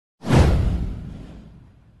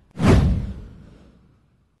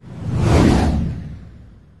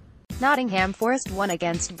Nottingham Forest won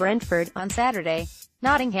against Brentford on Saturday.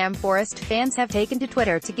 Nottingham Forest fans have taken to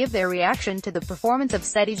Twitter to give their reaction to the performance of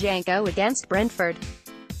Saidy Janko against Brentford.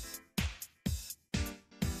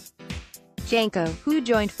 Janko, who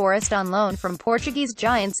joined Forest on loan from Portuguese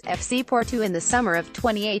giants FC Porto in the summer of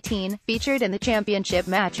 2018, featured in the championship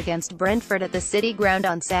match against Brentford at the City Ground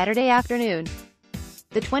on Saturday afternoon.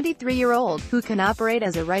 The 23-year-old, who can operate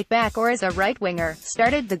as a right-back or as a right-winger,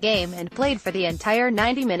 started the game and played for the entire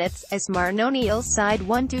 90 minutes, as Martin O'Neill's side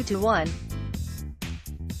won 2-1.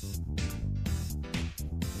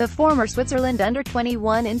 The former Switzerland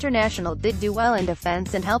under-21 international did do well in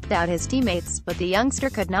defense and helped out his teammates, but the youngster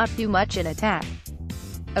could not do much in attack.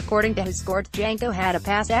 According to WhoScored, Janko had a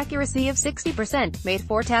pass accuracy of 60%, made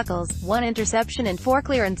 4 tackles, 1 interception and 4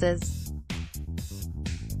 clearances.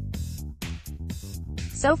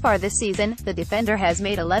 So far this season, the defender has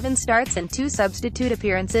made 11 starts and 2 substitute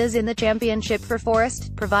appearances in the championship for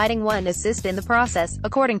Forest, providing 1 assist in the process,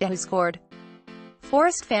 according to WhoScored.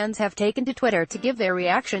 Forest fans have taken to Twitter to give their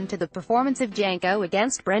reaction to the performance of Janko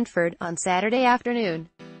against Brentford on Saturday afternoon.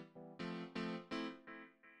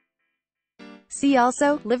 See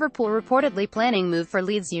also, Liverpool reportedly planning move for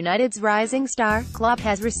Leeds United's rising star. Klopp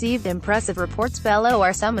has received impressive reports. Below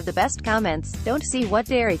are some of the best comments. Don't see what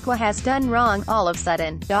Derrick has done wrong, all of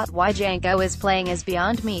sudden. Why Janko is playing is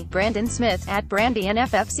beyond me. Brandon Smith, at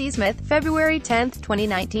BrandyNFFC Smith, February 10,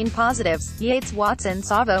 2019. Positives: Yates, Watson,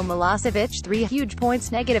 Savo, Milosevic. 3 huge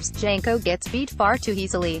points. Negatives: Janko gets beat far too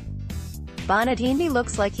easily. Bonatini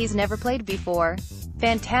looks like he's never played before.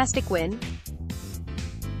 Fantastic win.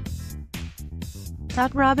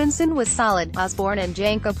 Todd Robinson was solid. Osborne and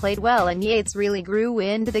Janko played well and Yates really grew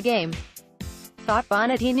into the game. Thought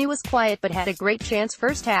Bonatini was quiet but had a great chance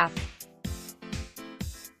first half.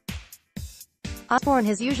 Osborne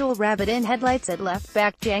his usual rabbit in headlights at left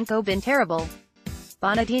back. Janko been terrible.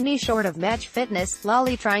 Bonatini short of match fitness.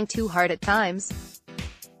 Lolly trying too hard at times.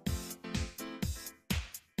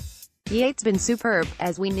 Yates been superb,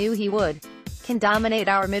 as we knew he would. Can dominate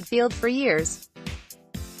our midfield for years.